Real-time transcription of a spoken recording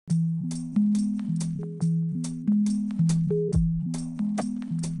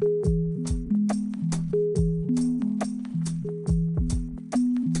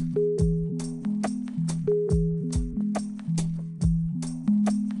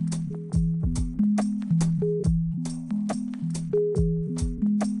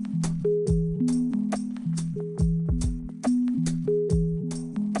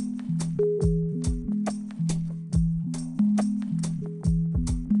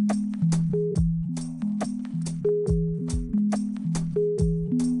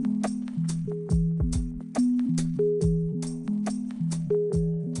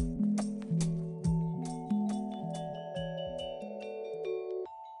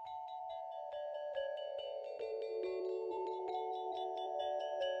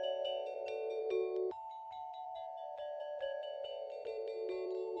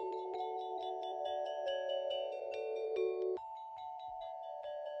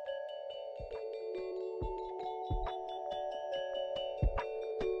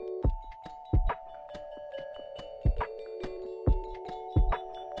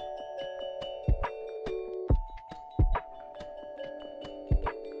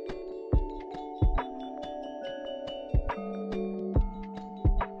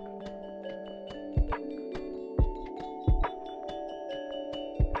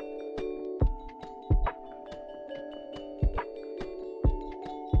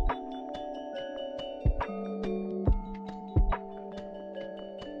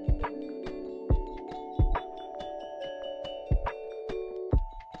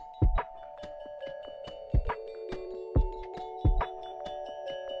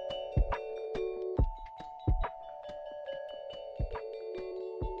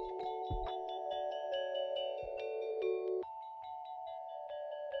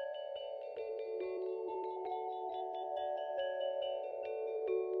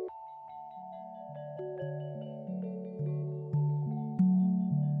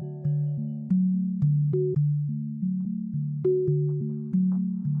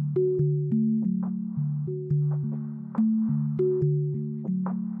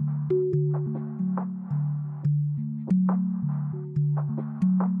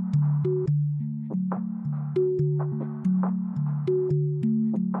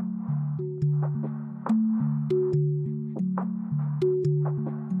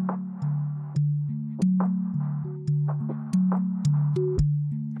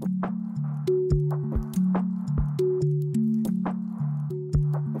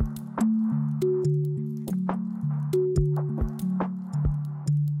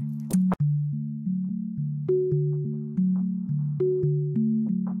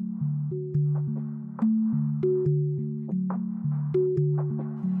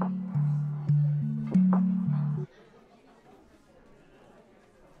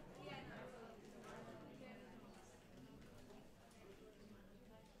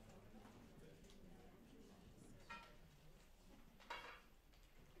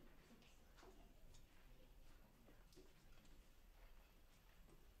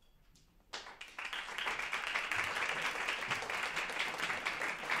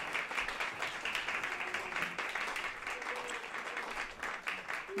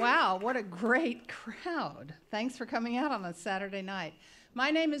Wow, what a great crowd. Thanks for coming out on a Saturday night.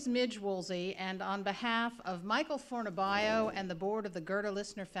 My name is Midge Woolsey, and on behalf of Michael Fornabayo and the board of the Gerda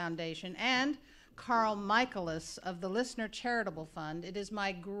Lissner Foundation and Carl Michaelis of the Lissner Charitable Fund, it is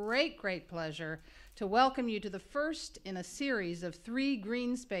my great, great pleasure to welcome you to the first in a series of 3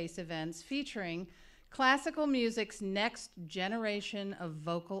 Greene Space events featuring classical music's next generation of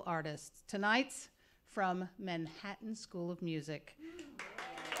vocal artists. Tonight's from Manhattan School of Music.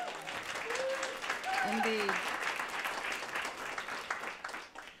 Indeed.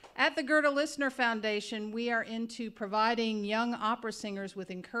 At the Gerda Lissner Foundation, we are into providing young opera singers with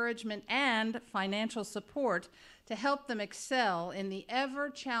encouragement and financial support to help them excel in the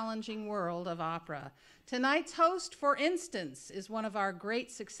ever-challenging world of opera. Tonight's host, for instance, is one of our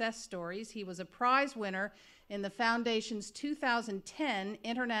great success stories. He was a prize winner in the Foundation's 2010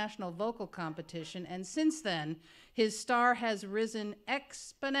 International Vocal Competition, and since then, his star has risen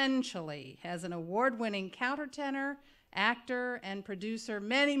exponentially as an award-winning countertenor, actor, and producer,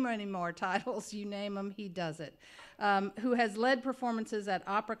 many, many more titles, you name him, he does it, who has led performances at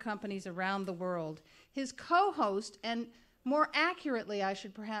opera companies around the world. His co-host, and more accurately, I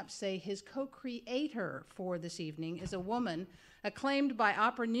should perhaps say his co-creator for this evening, is a woman acclaimed by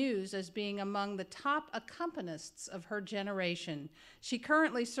Opera News as being among the top accompanists of her generation. She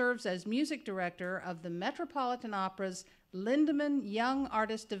currently serves as music director of the Metropolitan Opera's Lindemann Young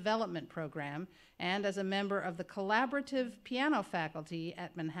Artist Development Program and as a member of the collaborative piano faculty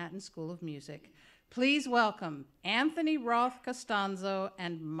at Manhattan School of Music. Please welcome Anthony Roth Costanzo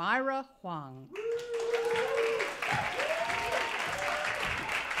and Myra Huang.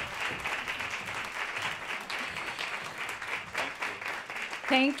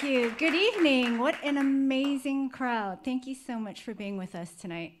 Thank you. Good evening. What an amazing crowd. Thank you so much for being with us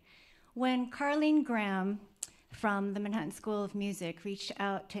tonight. When Carlene Graham from the Manhattan School of Music reached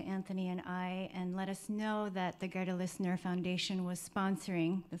out to Anthony and I and let us know that the Gerda Lissner Foundation was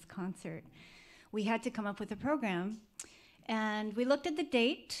sponsoring this concert, we had to come up with a program. And we looked at the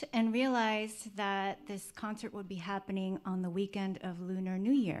date and realized that this concert would be happening on the weekend of Lunar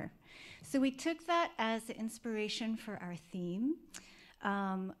New Year. So we took that as the inspiration for our theme.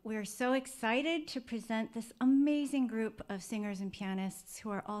 We're so excited to present this amazing group of singers and pianists who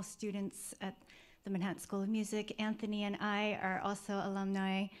are all students at the Manhattan School of Music. Anthony and I are also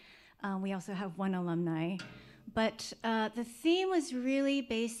alumni. We also have one alumni but the theme was really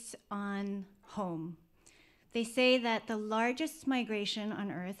based on home. They say that the largest migration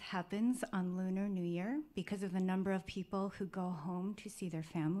on Earth happens on Lunar New Year because of the number of people who go home to see their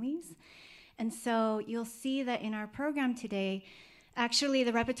families. And so you'll see that in our program today, actually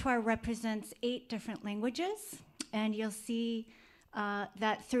the repertoire represents 8 different languages, and you'll see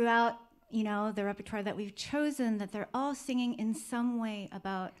that throughout the repertoire that we've chosen, that they're all singing in some way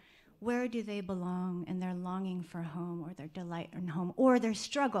about where do they belong and their longing for home or their delight in home or their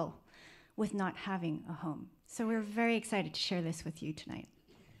struggle with not having a home. So we're very excited to share this with you tonight.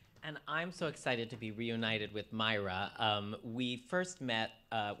 And I'm so excited to be reunited with Myra. We first met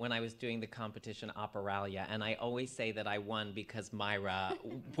when I was doing the competition Operalia, and I always say that I won because Myra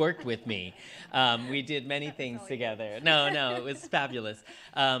worked with me. We did many things together. No, it was fabulous.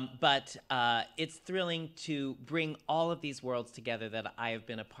 But it's thrilling to bring all of these worlds together that I have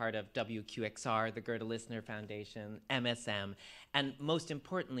been a part of: WQXR, the Gerda Lissner Foundation, MSM, and most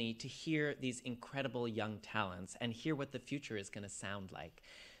importantly, to hear these incredible young talents and hear what the future is going to sound like.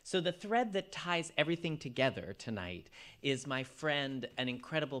 So the thread that ties everything together tonight is my friend, an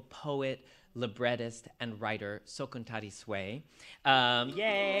incredible poet, librettist, and writer, Sokunthary Svay.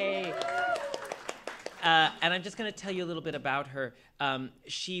 Yay! And I'm just going to tell you a little bit about her.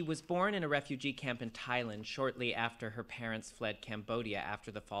 She was born in a refugee camp in Thailand shortly after her parents fled Cambodia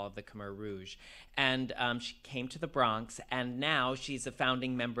after the fall of the Khmer Rouge. And she came to the Bronx, and now she's a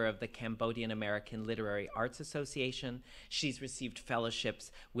founding member of the Cambodian American Literary Arts Association. She's received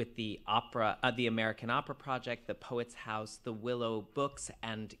fellowships with the American Opera Project, the Poets House, the Willow Books,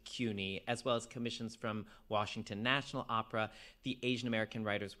 and CUNY, as well as commissions from Washington National Opera, the Asian American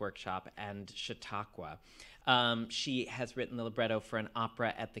Writers Workshop, and Chautauqua. She has written the libretto for an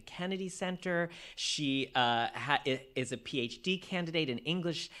opera at the Kennedy Center. She is a PhD candidate in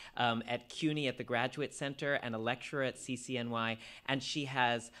English at CUNY at the Graduate Center and a lecturer at CCNY. And she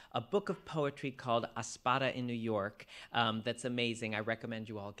has a book of poetry called Aspada in New York that's amazing. I recommend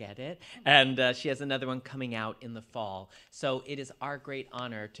you all get it. And she has another one coming out in the fall. So it is our great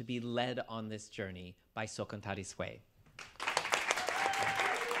honor to be led on this journey by Sokunthary Svay.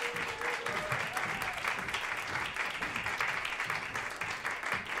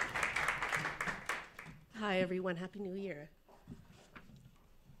 Hi, everyone. Happy New Year.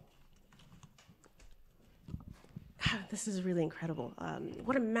 This is really incredible.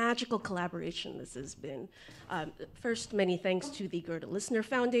 What a magical collaboration this has been. First, many thanks to the Gerda Lissner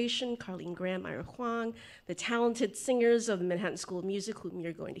Foundation, Carleen Graham, Myra Huang, the talented singers of the Manhattan School of Music, whom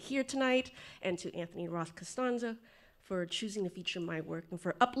you're going to hear tonight, and to Anthony Roth Costanzo for choosing to feature my work and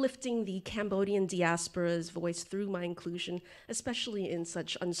for uplifting the Cambodian diaspora's voice through my inclusion, especially in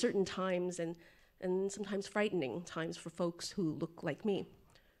such uncertain times and sometimes frightening times for folks who look like me.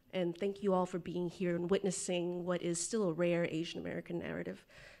 And thank you all for being here and witnessing what is still a rare Asian American narrative.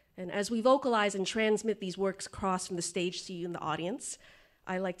 And as we vocalize and transmit these works across from the stage to you in the audience,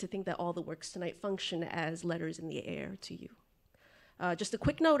 I like to think that all the works tonight function as letters in the air to you. Just a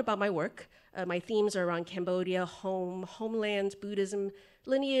quick note about my work. My themes are around Cambodia, home, homeland, Buddhism,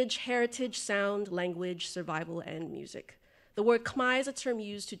 lineage, heritage, sound, language, survival, and music. The word Khmer is a term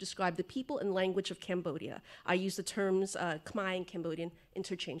used to describe the people and language of Cambodia. I use the terms Khmer and Cambodian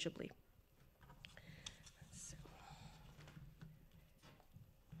interchangeably. So,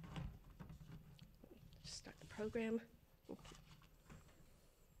 just start the program.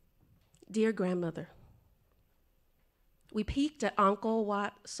 Dear grandmother, we peeked at Angkor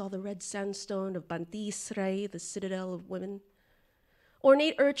Wat, saw the red sandstone of Banti Srey, the citadel of women.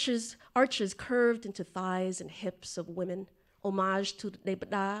 Ornate arches curved into thighs and hips of women, homage to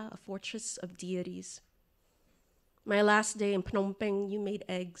Nebada, a fortress of deities. My last day in Phnom Penh, you made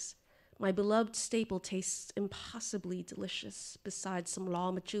eggs. My beloved staple tastes impossibly delicious beside some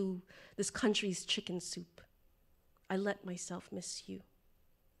law machu, this country's chicken soup. I let myself miss you.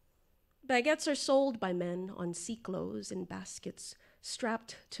 Baguettes are sold by men on cyclos in baskets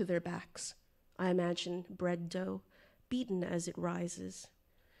strapped to their backs. I imagine bread dough, beaten as it rises.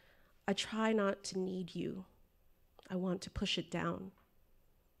 I try not to need you. I want to push it down.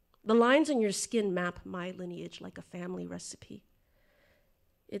 The lines on your skin map my lineage like a family recipe.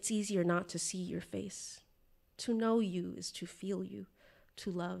 It's easier not to see your face. To know you is to feel you,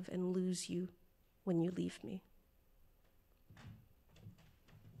 to love and lose you when you leave me.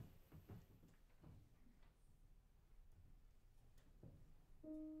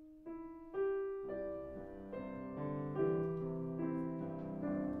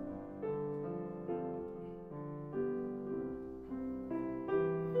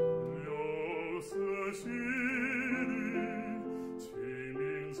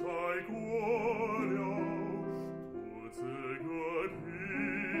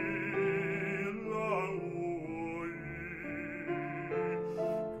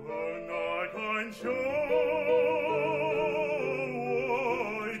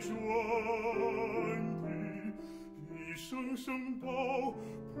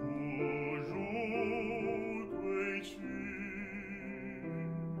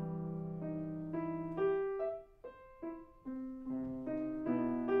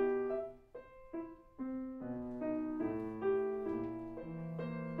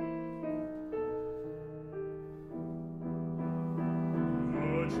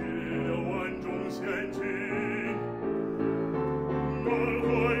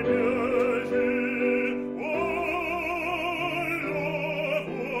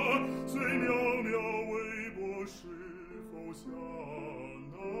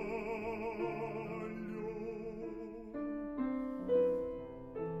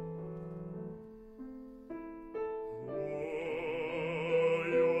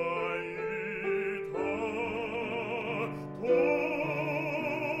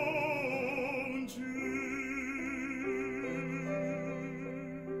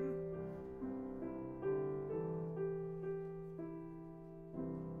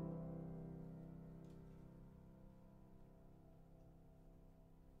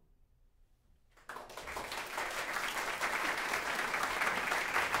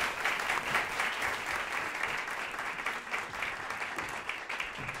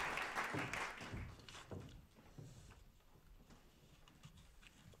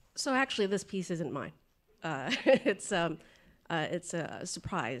 So actually, this piece isn't mine. It's a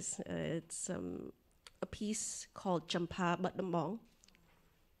surprise. It's a piece called Champa Batnambong.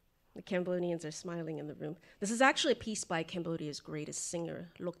 The Cambodians are smiling in the room. This is actually a piece by Cambodia's greatest singer,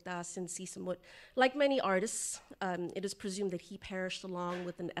 Lokta Sinsisamut. Like many artists, it is presumed that he perished along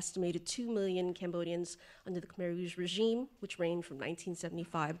with an estimated 2 million Cambodians under the Khmer Rouge regime, which reigned from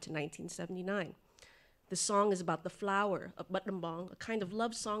 1975 to 1979. The song is about the flower of Batnambong, a kind of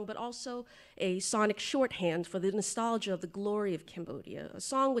love song, but also a sonic shorthand for the nostalgia of the glory of Cambodia, a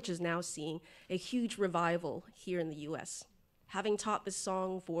song which is now seeing a huge revival here in the US. Having taught this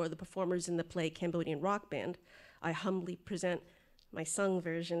song for the performers in the play Cambodian Rock Band, I humbly present my sung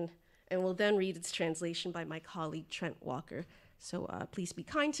version and will then read its translation by my colleague Trent Walker. So please be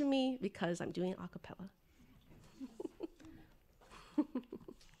kind to me because I'm doing a cappella.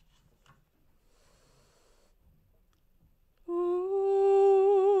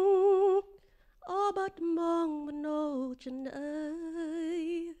 Batnambong mano chan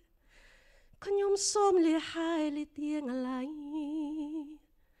ơi Khanyom som le hai le tieng alai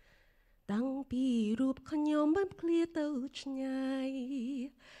Tang pi rup khanyom bam clear tau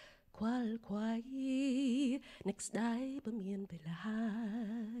chnyai Kwal kwai next day bamien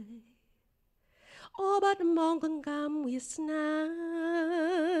belai O Batnambong kangam wisna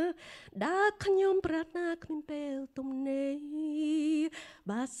Da khanyom pratna kmin pel tumne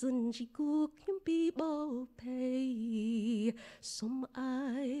Basun jikuk nyum pi bo pay Som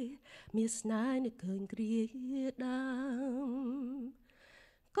ai misna ne keng kriya dam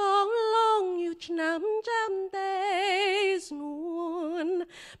Kong long yu chnam jam days noon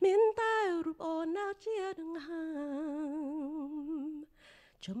Min tai rup o na chia dang ham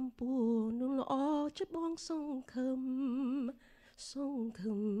Champu nung lo chabong song khum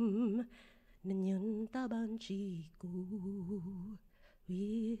Nanyan taban chiku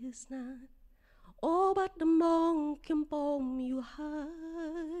Wisna O Batnambong kimpom yu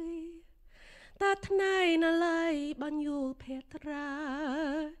hai Tatnai na lai ban yu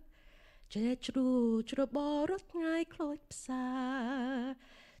petra Je chru chroborot ngai kloi psa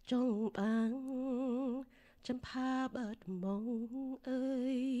Jong bang Champa Batnambong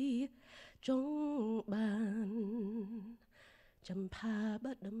ơi Jong ban Champa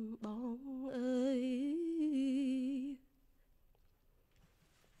Batnambong ơi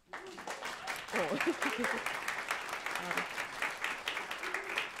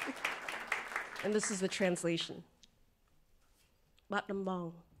And this is the translation.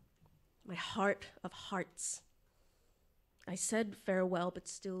 Batnambong, my heart of hearts. I said farewell, but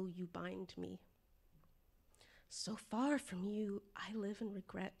still you bind me. So far from you, I live in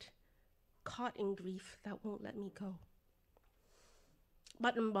regret, caught in grief that won't let me go.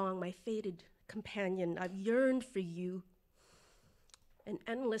 Batnambong, my fated companion, I've yearned for you, an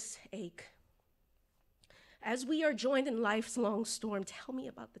endless ache. As we are joined in life's long storm, tell me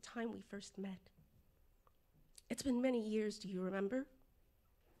about the time we first met. It's been many years, do you remember?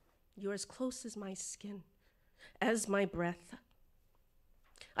 You're as close as my skin, as my breath.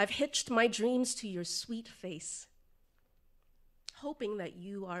 I've hitched my dreams to your sweet face, hoping that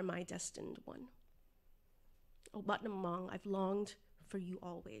you are my destined one. Oh, Batnambong, I've longed for you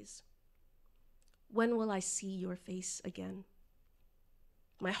always. When will I see your face again?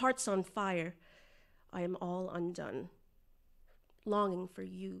 My heart's on fire. I am all undone, longing for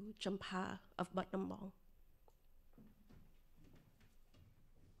you, Champa of Batnambong.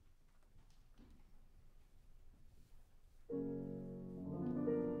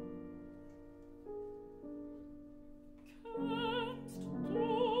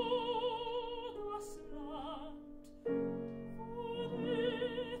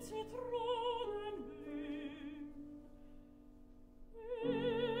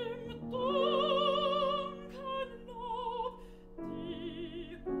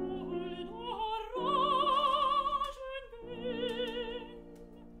 Oh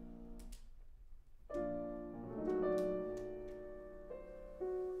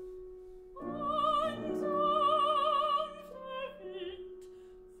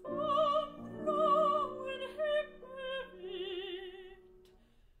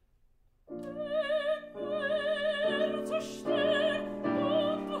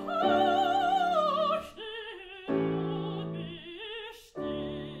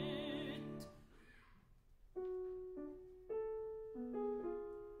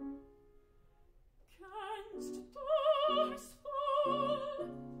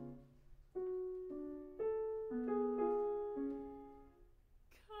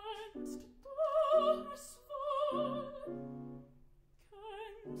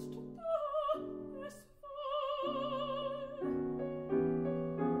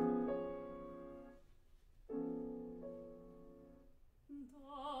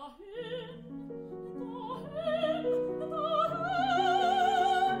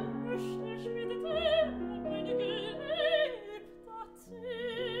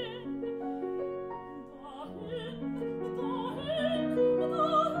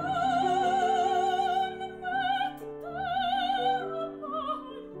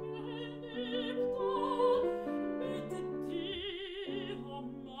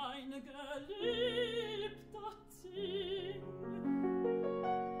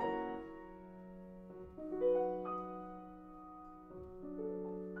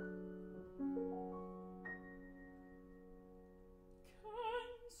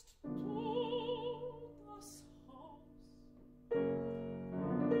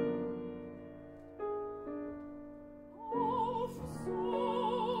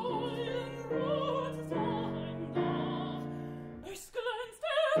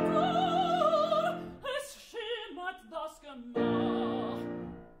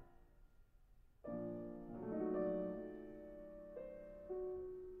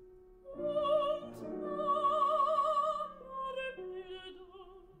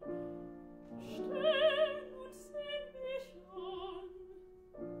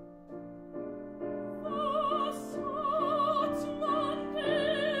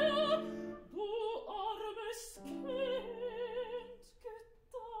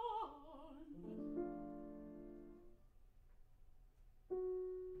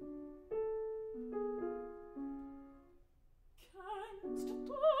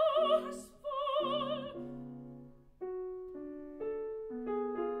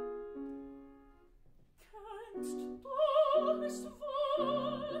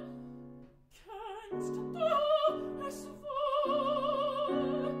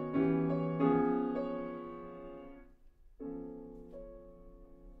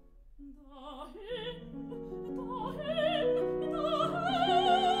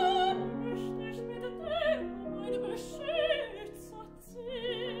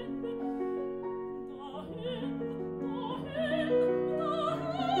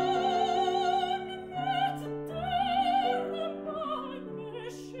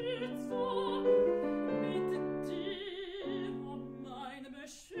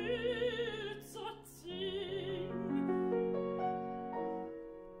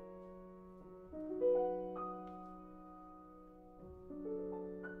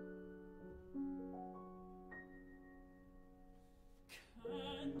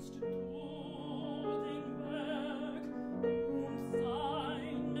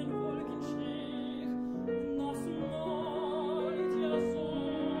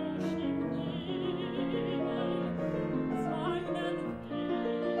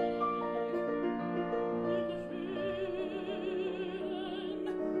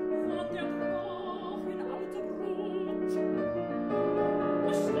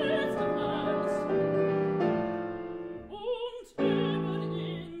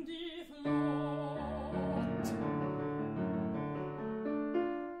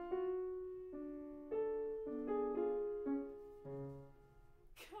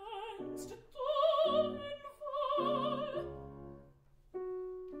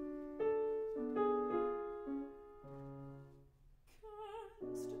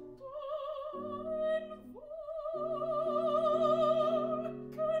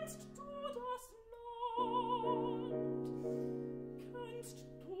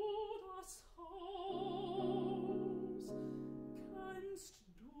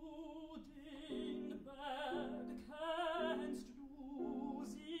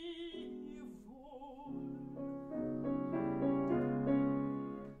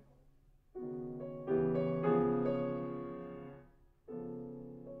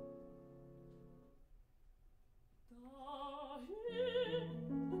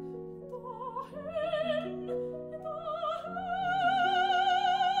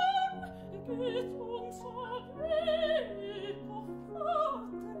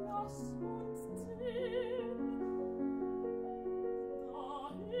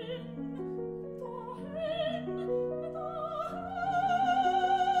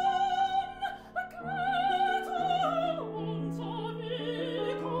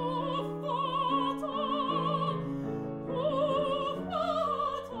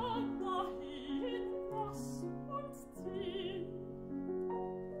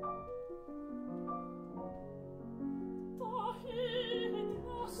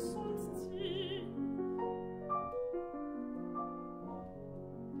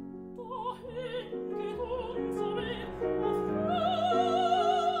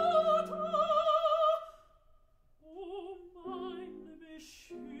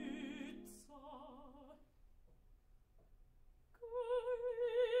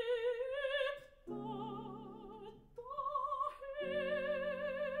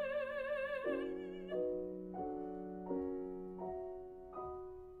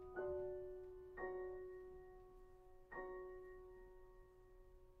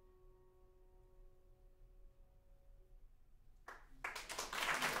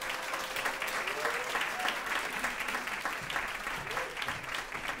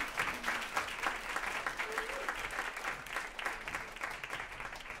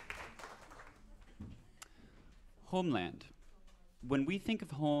Homeland. When we think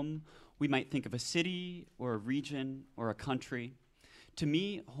of home, we might think of a city or a region or a country. To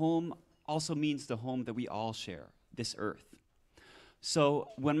me, home also means the home that we all share, this earth. So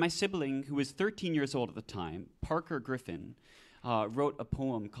when my sibling, who was 13 years old at the time, Parker Griffin, wrote a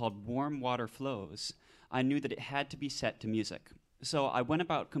poem called Warm Water Flows, I knew that it had to be set to music. So I went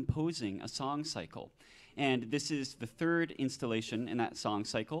about composing a song cycle. And this is the third installation in that song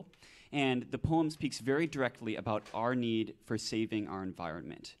cycle. And the poem speaks very directly about our need for saving our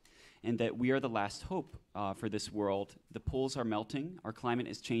environment, and that we are the last hope for this world. The poles are melting, our climate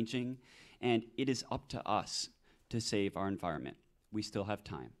is changing, and it is up to us to save our environment. We still have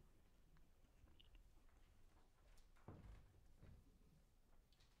time.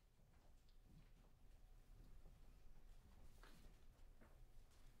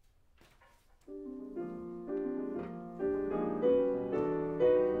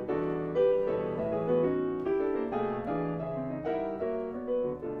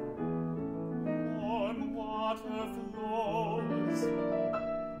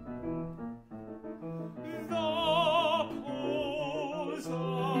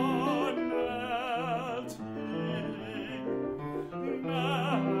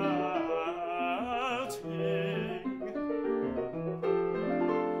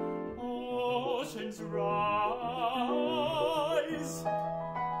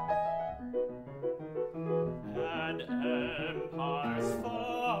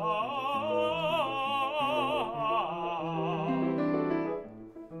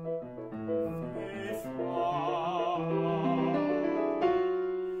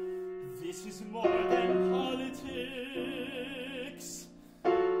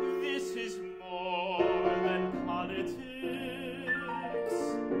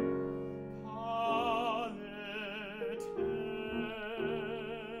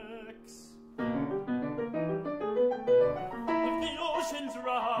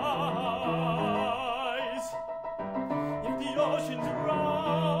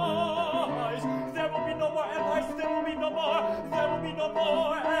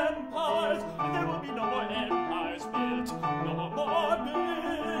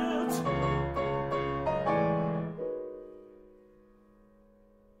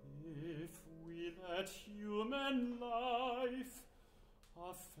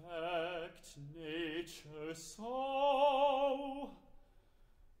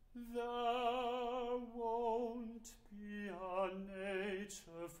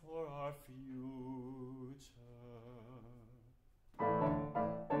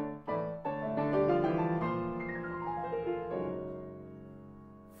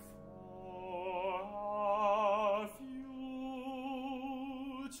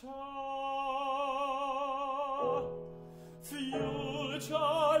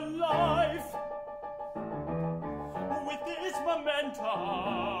 With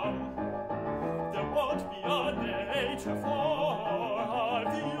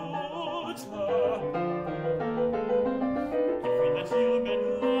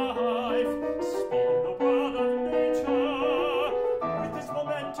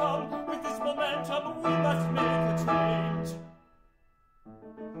this momentum,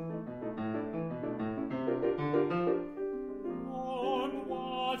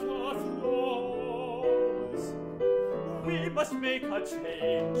 we must make a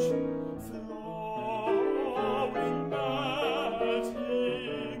change.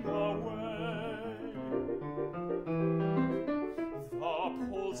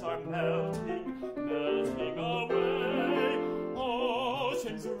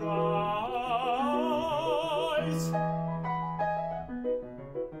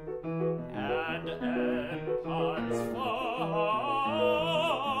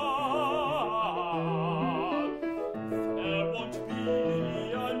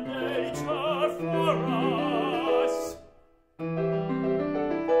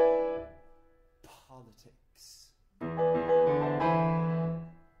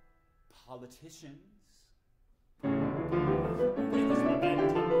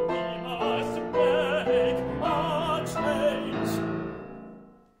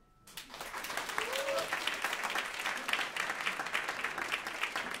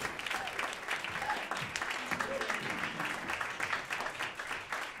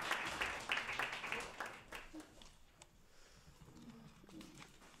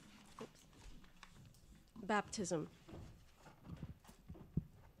 Baptism.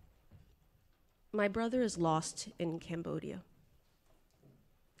 My brother is lost in Cambodia.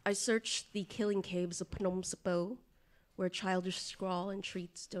 I searched the killing caves of Phnom Sepo, where childish scrawl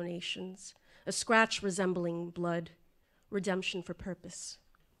entreats donations, a scratch resembling blood, redemption for purchase.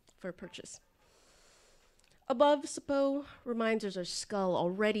 Above Sapo, reminders are skull,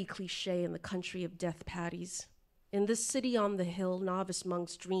 already cliche in the country of death patties. In this city on the hill, novice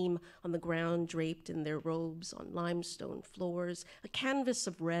monks dream on the ground, draped in their robes on limestone floors, a canvas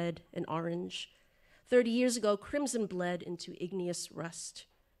of red and orange. 30 years ago, crimson bled into igneous rust.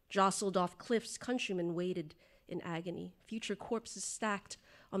 Jostled off cliffs, countrymen waited in agony, future corpses stacked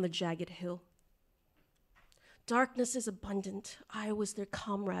on the jagged hill. Darkness is abundant. I was their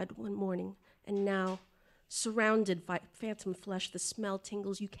comrade one morning, and now, surrounded by phantom flesh, the smell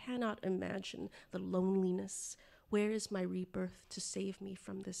tingles. You cannot imagine the loneliness. Where is my rebirth to save me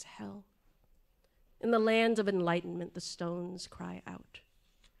from this hell? In the land of enlightenment, the stones cry out.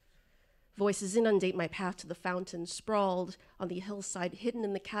 Voices inundate my path to the fountain, sprawled on the hillside, hidden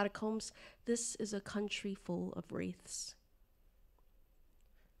in the catacombs. This is a country full of wraiths.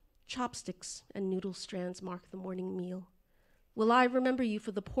 Chopsticks and noodle strands mark the morning meal. Will I remember you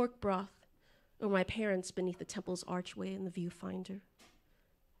for the pork broth, or my parents beneath the temple's archway in the viewfinder?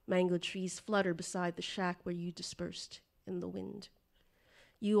 Mango trees flutter beside the shack where you dispersed in the wind.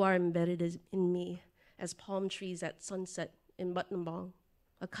 You are embedded in me as palm trees at sunset in Butnambong,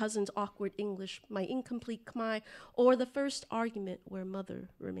 a cousin's awkward English, my incomplete Khmer, or the first argument where mother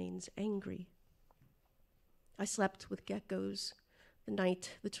remains angry. I slept with geckos the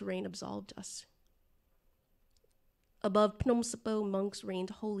night the terrain absolved us. Above Phnom Sapo, monks rained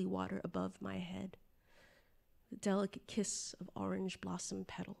holy water above my head, the delicate kiss of orange blossom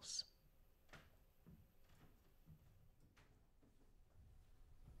petals.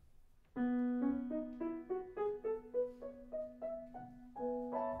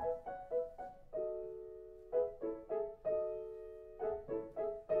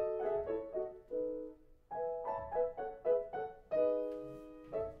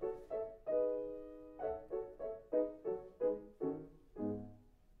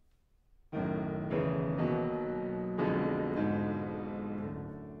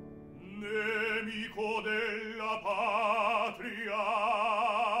 Nemico della patria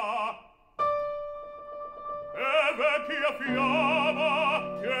e vecchia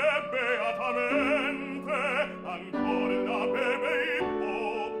fiamma che beatamente ancora beve il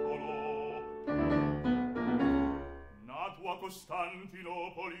popolo. Nato a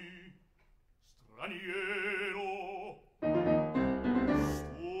Costantinopoli, straniero,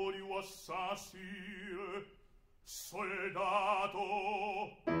 studio assassin, soldato,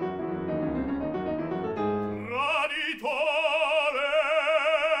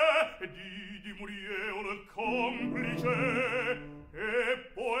 di Muriel complice e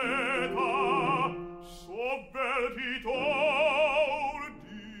poeta, sovvertitor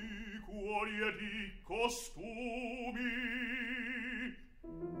di cuori e di costumi.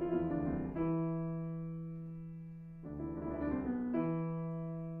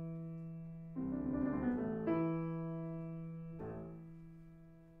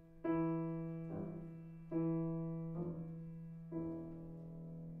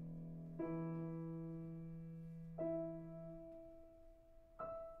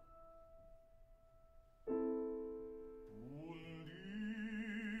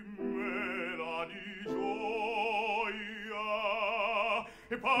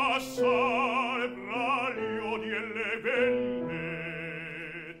 E passa il braglio delle vendette,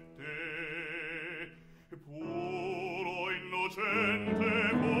 puro innocente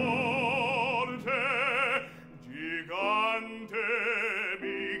forte, gigante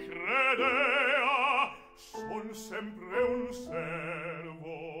mi credea, son sempre un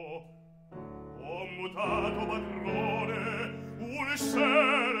servo, ho mutato padrone, un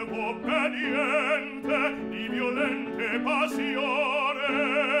servo obbediente di violente passione,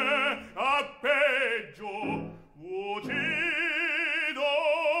 a peggio uccido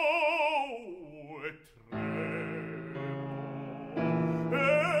e tremo,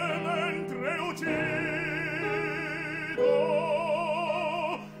 e mentre uccido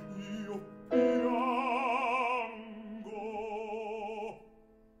io piango.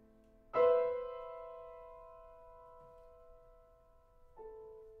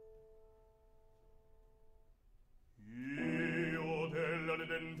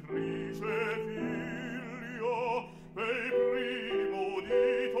 Dentrice figlio, per primo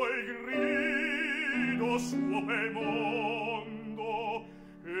udito il grido suo pel mondo,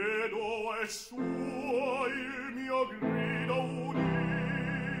 ed o è suo il mio grido udito.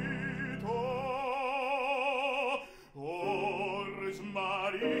 Or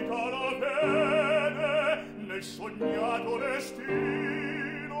smarita la fede nel sognato destino,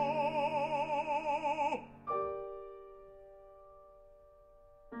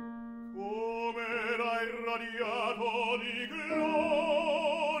 irradiato di gloria,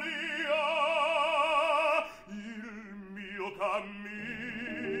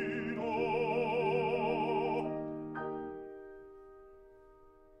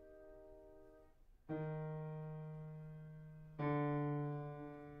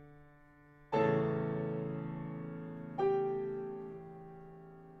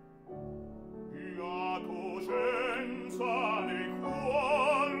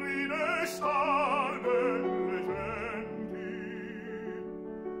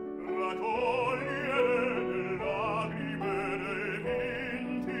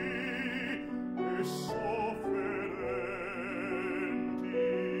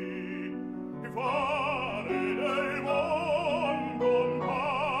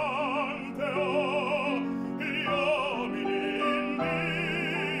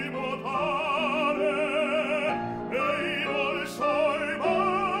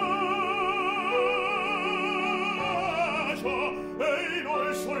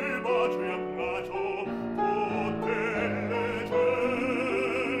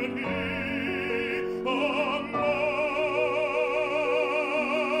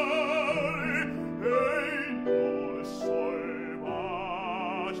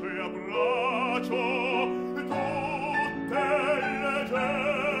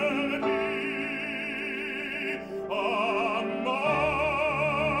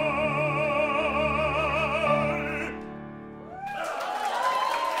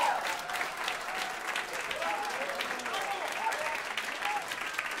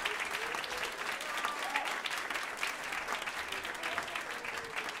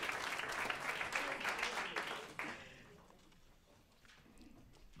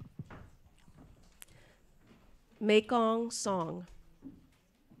 Mekong Song.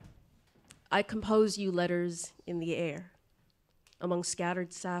 I compose you letters in the air, among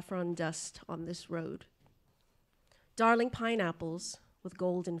scattered saffron dust on this road. Darling pineapples with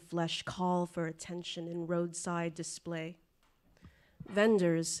golden flesh call for attention in roadside display.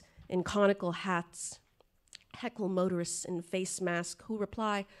 Vendors in conical hats heckle motorists in face masks who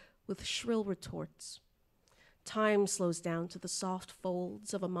reply with shrill retorts. Time slows down to the soft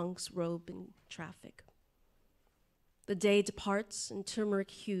folds of a monk's robe in traffic. The day departs in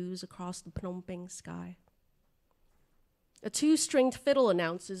turmeric hues across the Phnom Penh sky. A two-stringed fiddle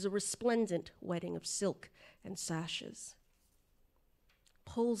announces a resplendent wedding of silk and sashes.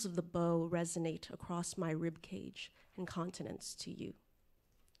 Pulls of the bow resonate across my ribcage and continents to you.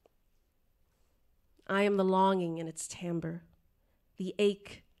 I am the longing in its timbre, the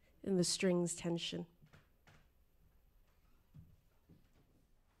ache in the string's tension.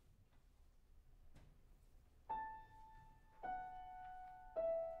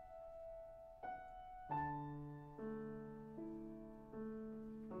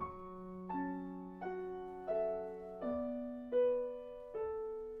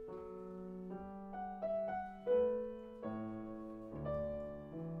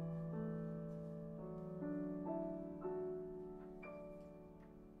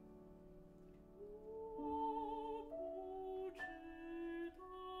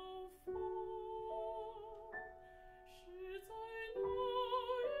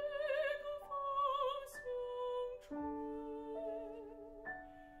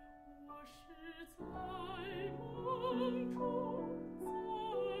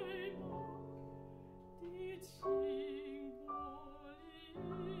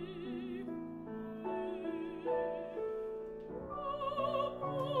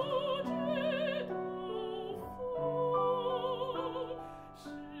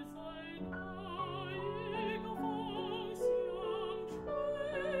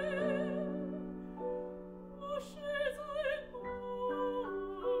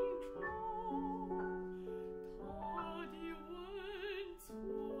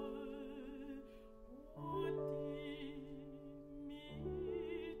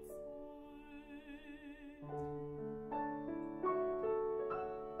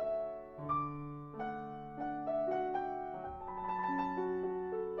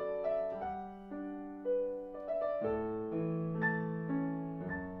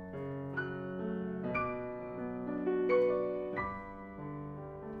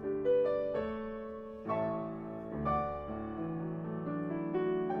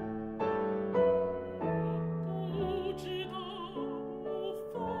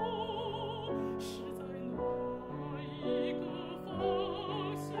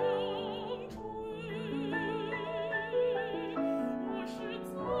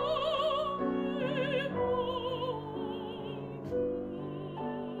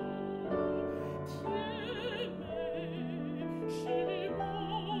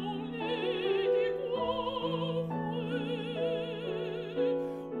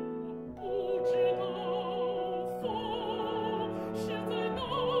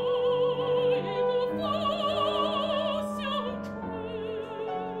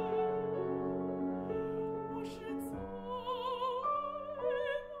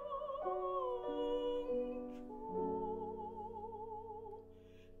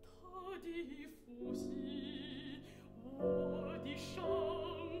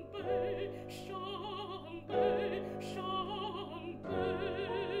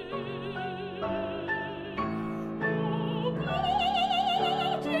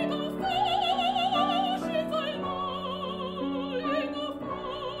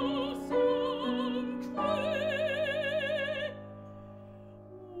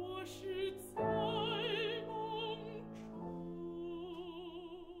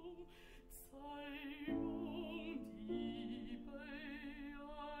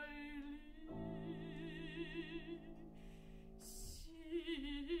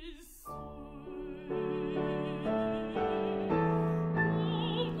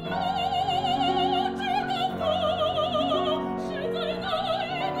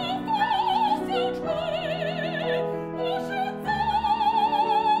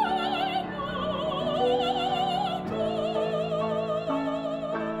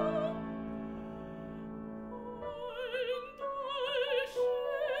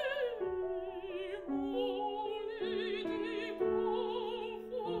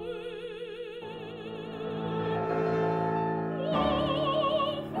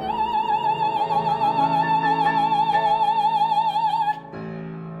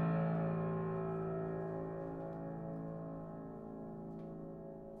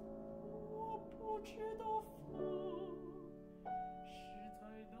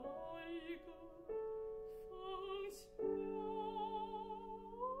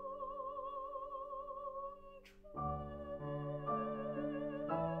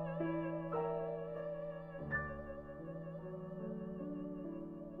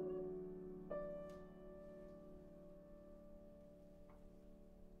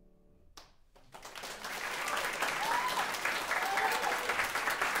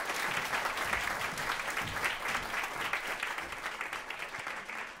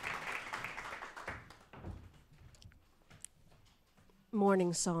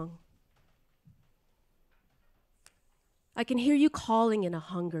 Morning song. I can hear you calling in a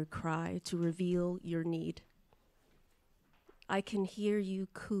hunger cry to reveal your need. I can hear you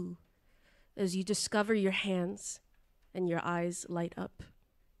coo as you discover your hands and your eyes light up.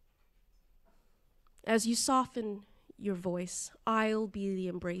 As you soften your voice, I'll be the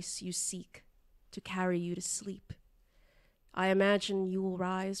embrace you seek to carry you to sleep. I imagine you will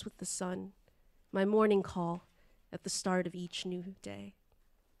rise with the sun, my morning call at the start of each new day.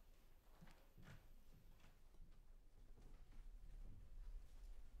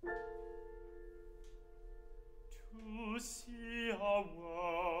 To see a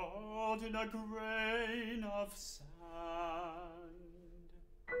world in a grain of sand,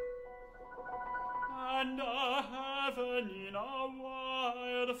 and a heaven in a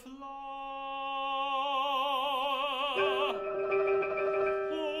wild flower.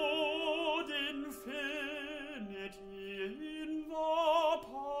 Hold infinity in the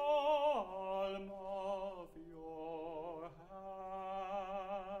palm of your hand.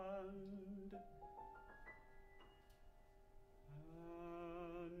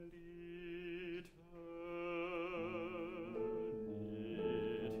 And eternity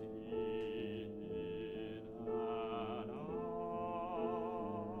in an hour.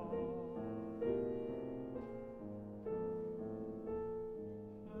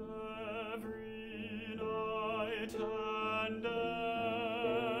 Every night and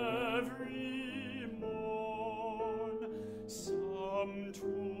every morn, some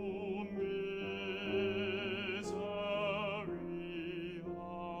true misery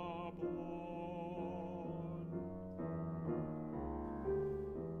are born.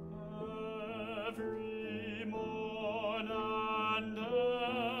 Every morn and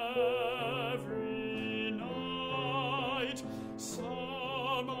every night,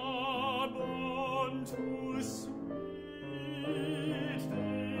 some are born to sweet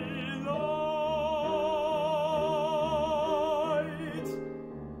delight.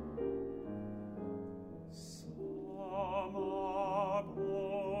 Some are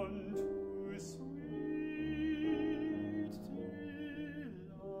born to sweet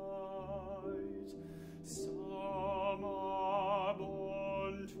delight. Some are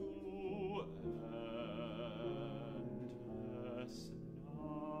born to endless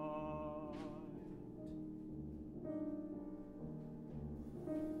night.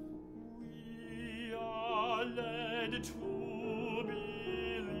 We are led to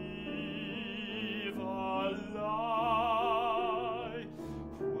believe a lie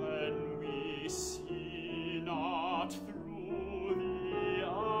when we see not through the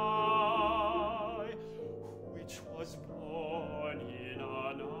eye, which was born in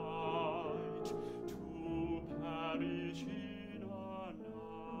a night to perish in a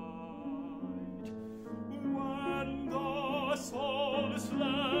night. When the soul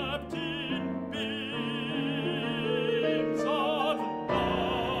slept in beams of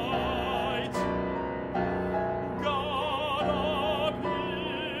light, God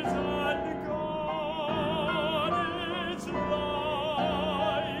appears and God is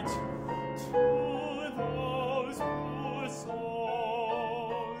light to those poor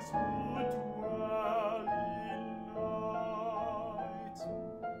souls who dwell in night.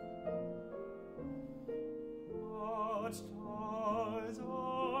 What does a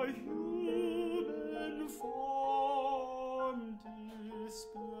human form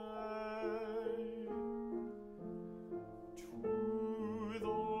display to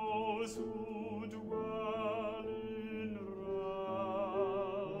those who dwell in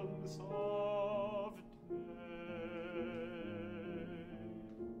realms of day?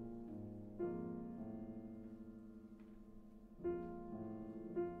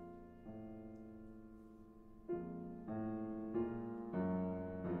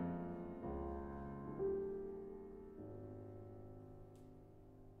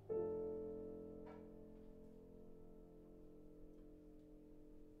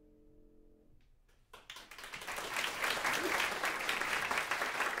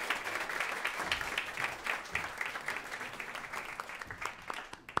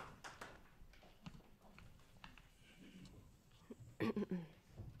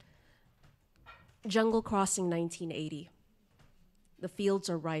 Jungle Crossing 1980. The fields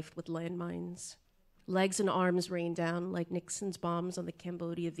are rife with landmines. Legs and arms rain down like Nixon's bombs on the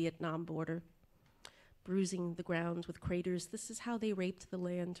Cambodia-Vietnam border. Bruising the ground with craters, this is how they raped the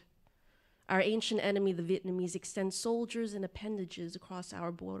land. Our ancient enemy, the Vietnamese, extend soldiers and appendages across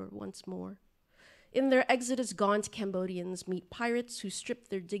our border once more. In their exodus, gaunt Cambodians meet pirates who strip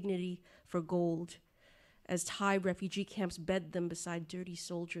their dignity for gold, as Thai refugee camps bed them beside dirty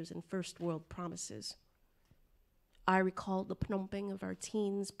soldiers and first world promises. I recall the Phnom Penh of our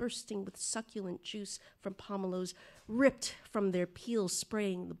teens bursting with succulent juice from pomelos ripped from their peels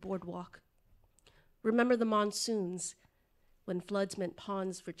spraying the boardwalk. Remember the monsoons, when floods meant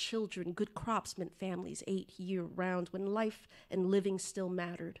ponds for children, good crops meant families ate year-round, when life and living still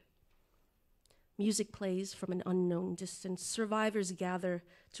mattered. Music plays from an unknown distance. Survivors gather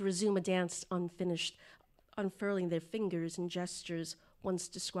to resume a dance unfinished, unfurling their fingers in gestures once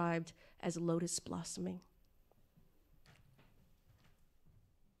described as lotus blossoming.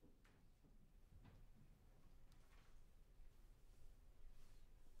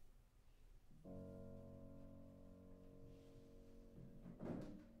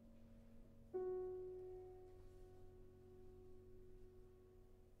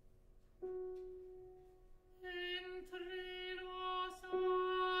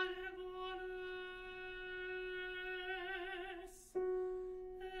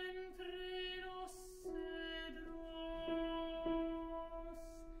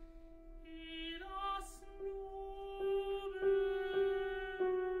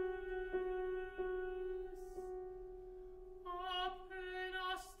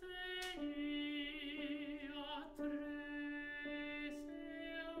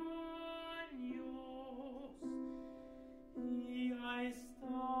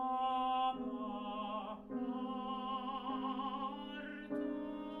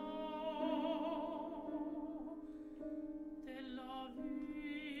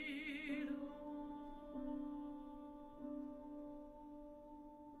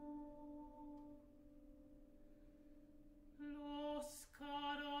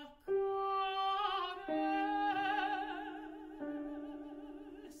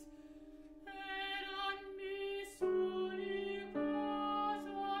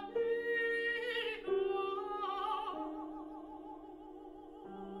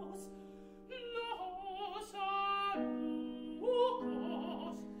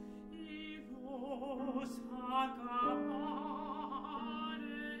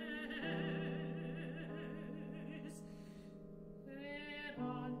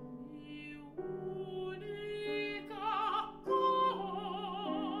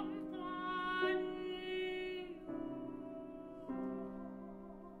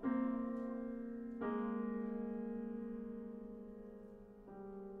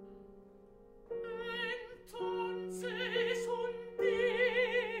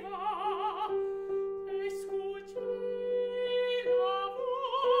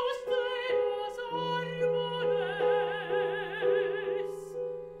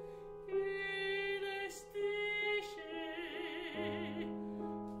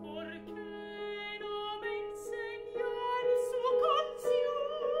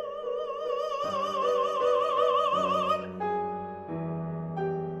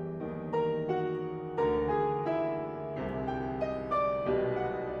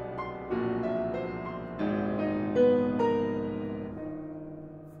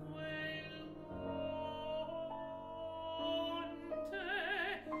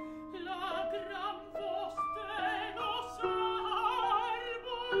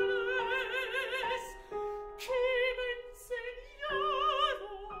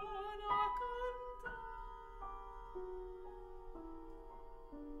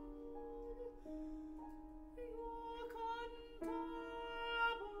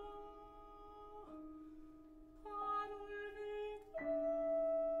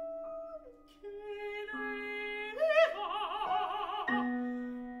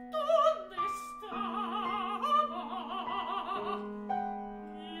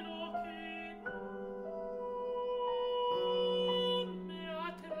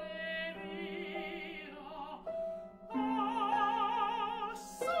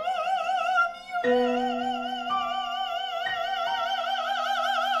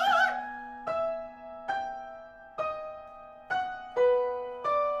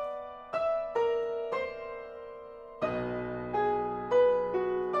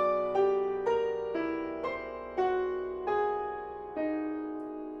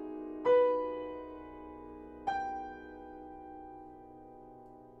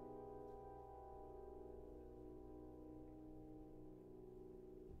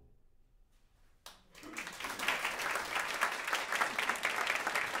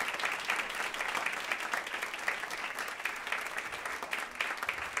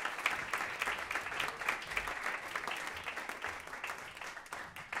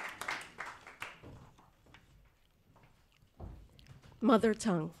 Mother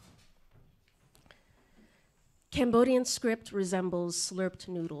tongue. Cambodian script resembles slurped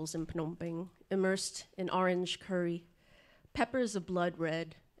noodles in Phnom Penh, immersed in orange curry, peppers of blood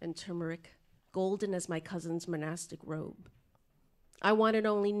red, and turmeric, golden as my cousin's monastic robe. I wanted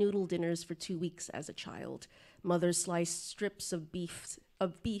only noodle dinners for 2 weeks as a child. Mother sliced strips of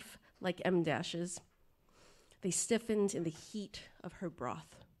beef like M-dashes. They stiffened in the heat of her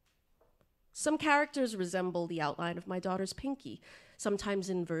broth. Some characters resemble the outline of my daughter's pinky, sometimes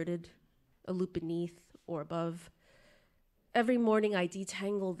inverted, a loop beneath or above. Every morning I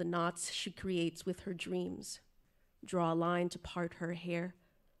detangle the knots she creates with her dreams, draw a line to part her hair.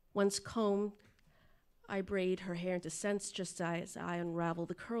 Once combed, I braid her hair into scents just as I unravel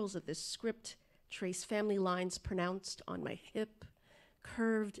the curls of this script, trace family lines pronounced on my hip,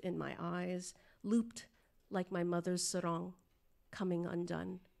 curved in my eyes, looped like my mother's sarong, coming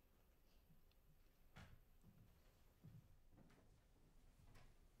undone.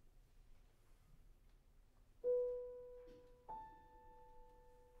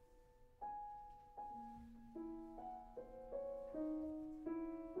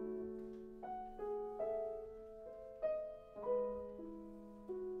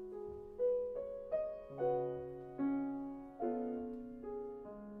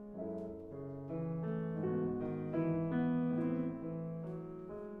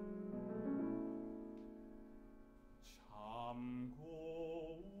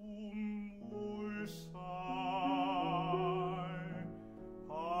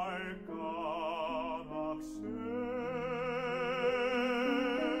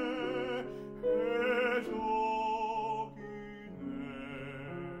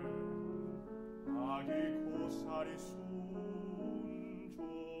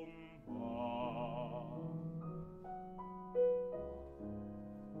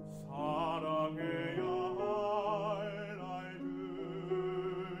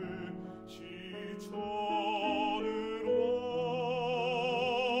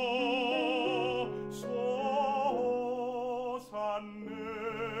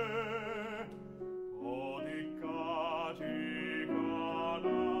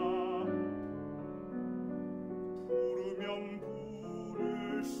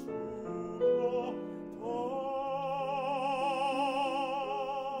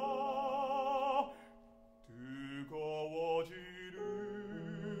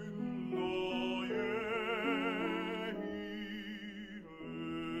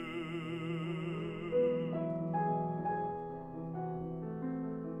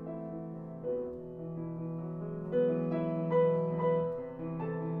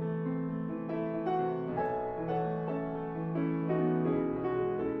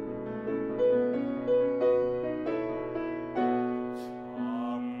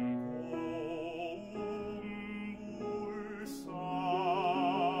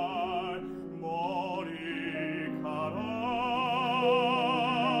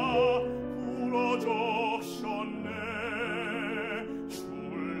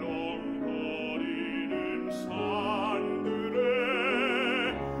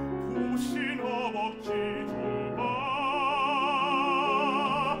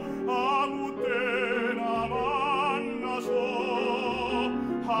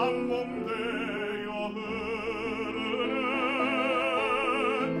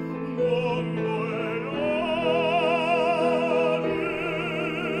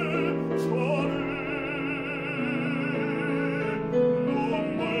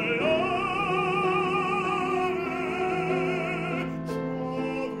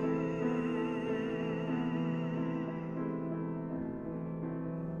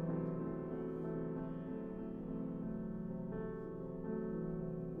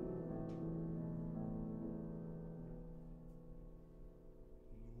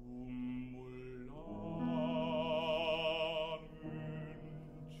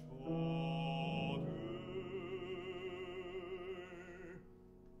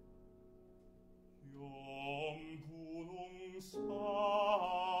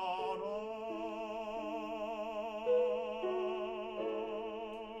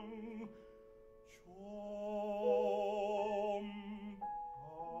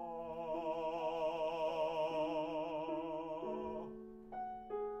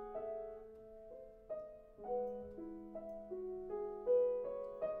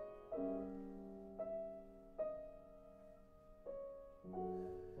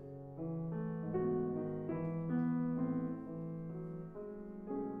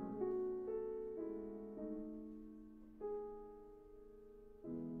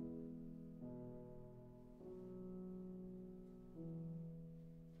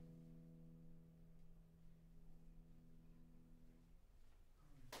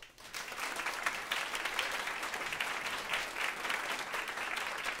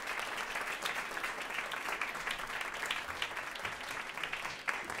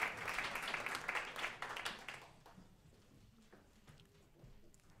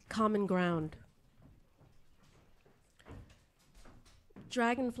 Common ground.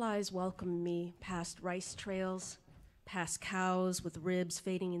 Dragonflies welcome me past rice trails, past cows with ribs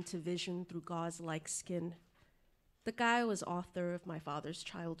fading into vision through gauze-like skin. The guy was author of my father's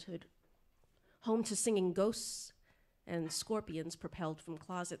childhood, home to singing ghosts and scorpions propelled from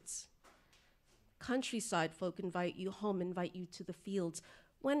closets. Countryside folk invite you home, invite you to the fields.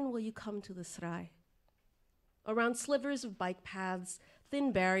 When will you come to the Svay? Around slivers of bike paths,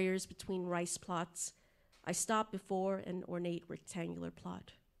 thin barriers between rice plots, I stop before an ornate rectangular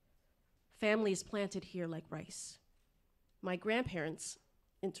plot. Families planted here like rice. My grandparents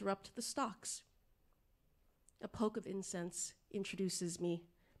interrupt the stalks. A poke of incense introduces me.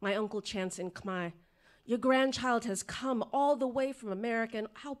 My uncle chants in Khmer, "Your grandchild has come all the way from America, and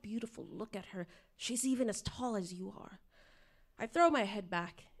how beautiful, look at her. She's even as tall as you are." I throw my head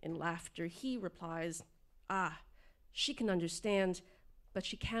back in laughter. He replies, "Ah, she can understand, but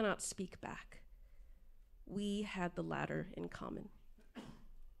she cannot speak back." We had the latter in common.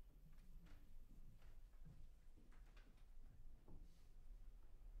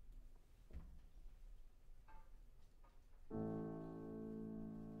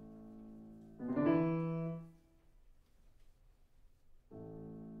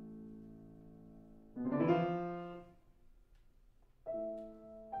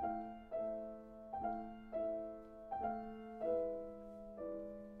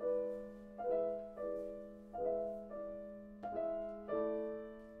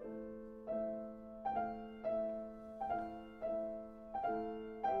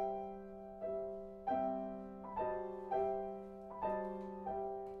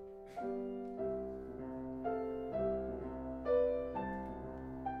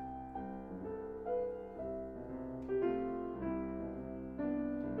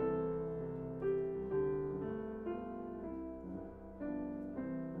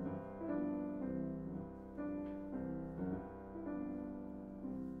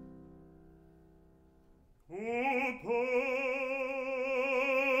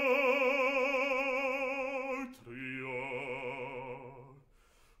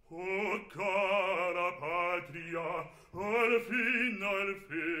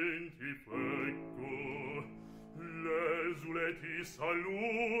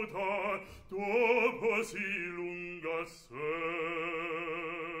 Saluta dopo si lunga senza.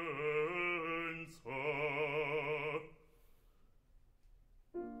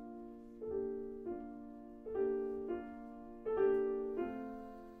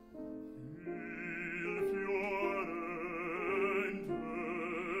 Il fiorente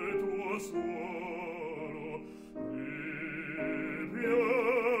tuo suolo ripien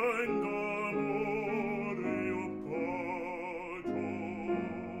d'amore io bacio.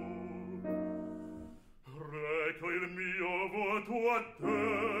 Reco il mio voto a te,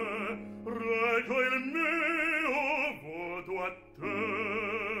 reco il mio voto a te,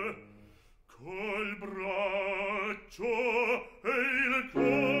 col braccio e il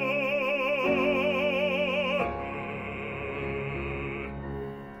cuore.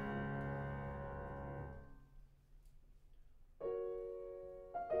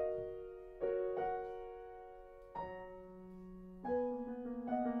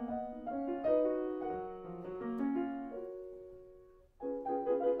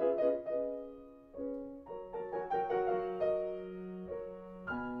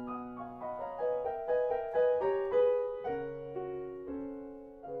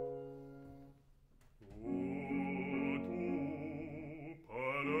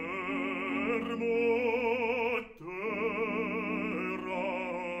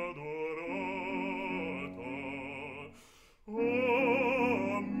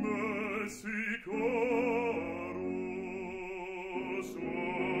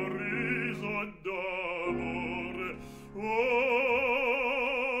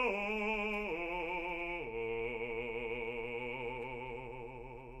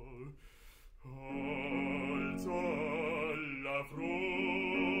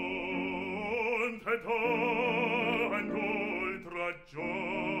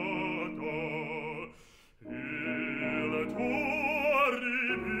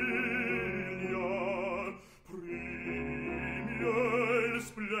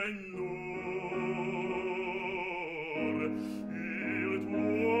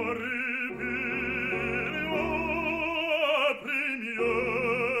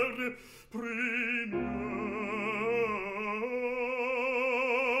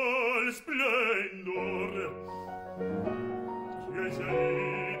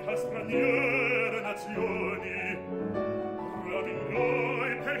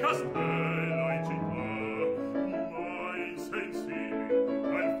 Castello in città, ma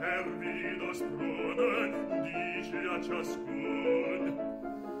insensibili al ciascun.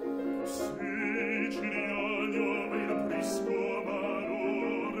 Siciliano il prisco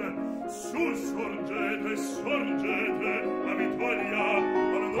valor, sul sorgete, sorgete, a vittoria,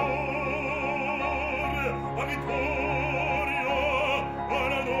 all'onor, a vittoria,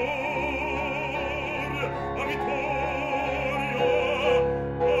 all'onor, a vittoria,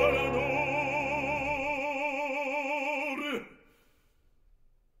 all'onor.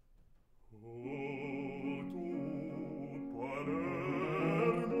 O tu,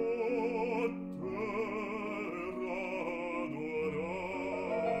 Palermo, terra adorata,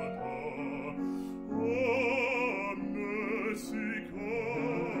 a me si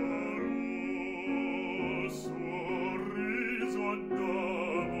caro sorriso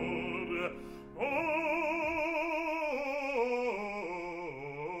d'amore.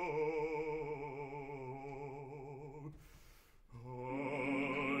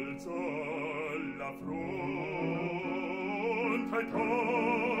 Alza la fronte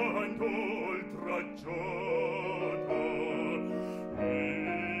tanto oltraggiata,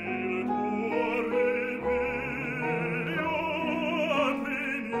 il tuo riverio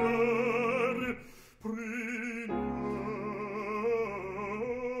primier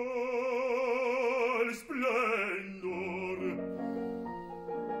splendor.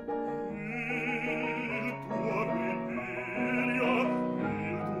 Il tuo riverio,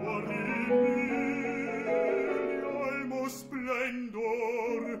 il mo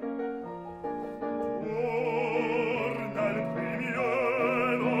splendor. Torna il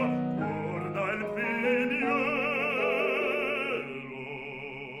primiero, torna il primiero.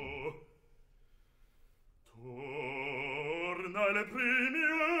 Torna il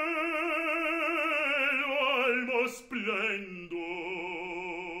primiero al mo splendor.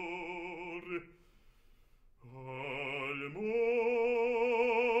 Al mo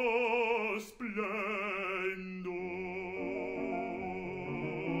splendor.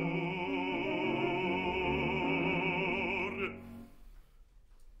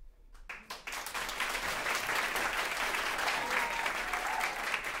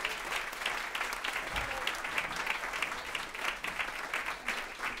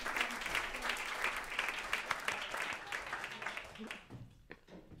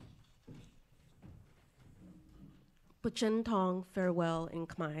 Puchentong, farewell in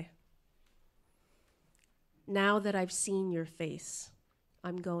Khmer. Now that I've seen your face,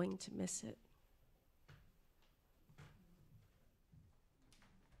 I'm going to miss it.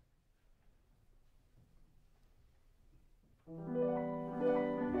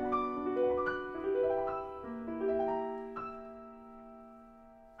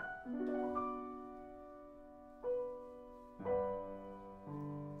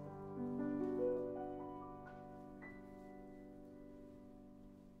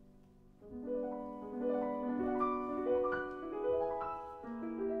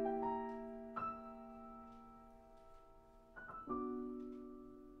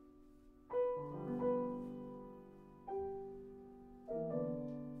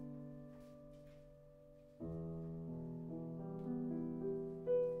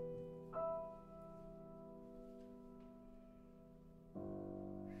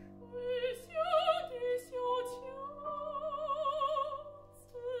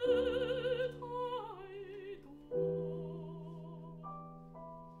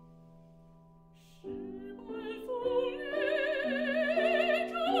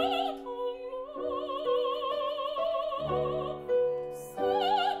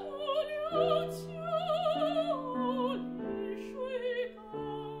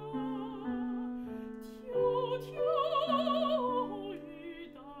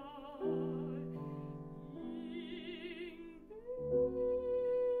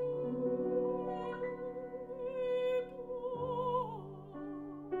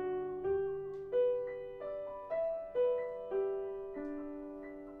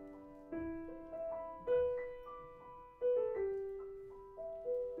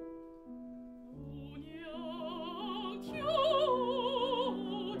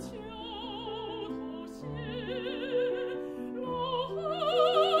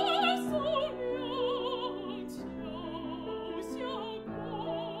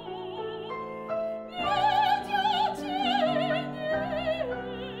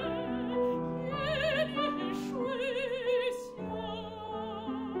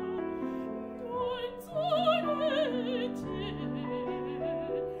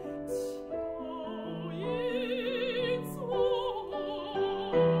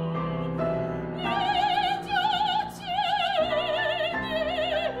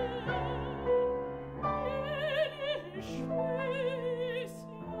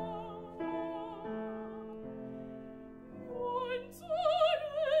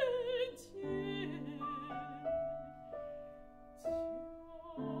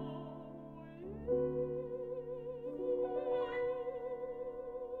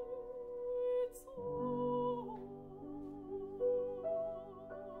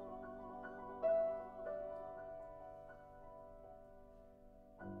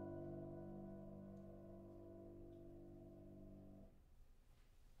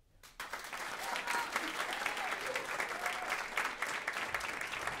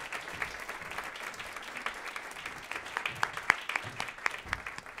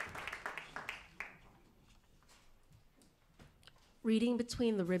 Reading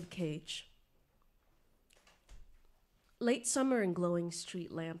between the rib cage. Late summer and glowing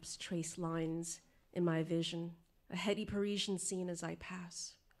street lamps trace lines in my vision, a heady Parisian scene as I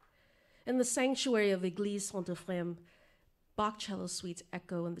pass. In the sanctuary of Église Saint-Euphrème, Bach cello suites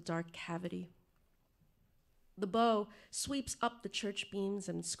echo in the dark cavity. The bow sweeps up the church beams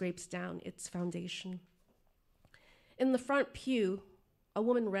and scrapes down its foundation. In the front pew, a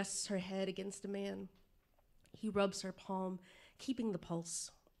woman rests her head against a man. He rubs her palm, keeping the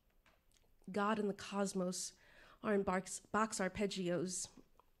pulse. God and the cosmos are in Bach's arpeggios,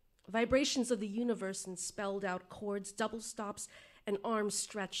 vibrations of the universe in spelled out chords, double stops, and arms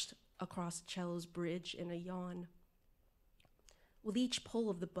stretched across cello's bridge in a yawn. With each pull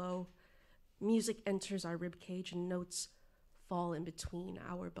of the bow, music enters our ribcage and notes fall in between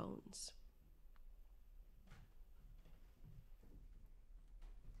our bones.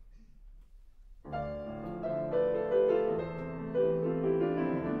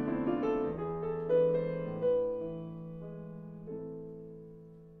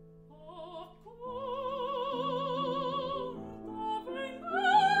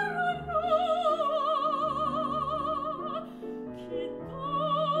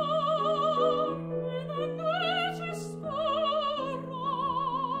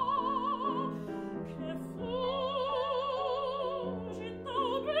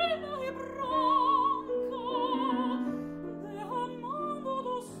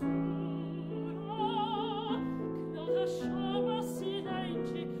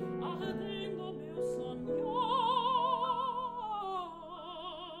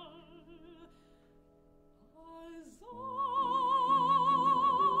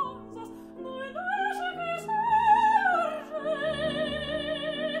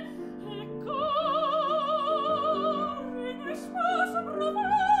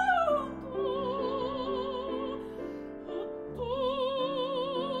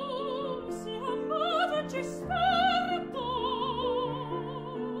 Ci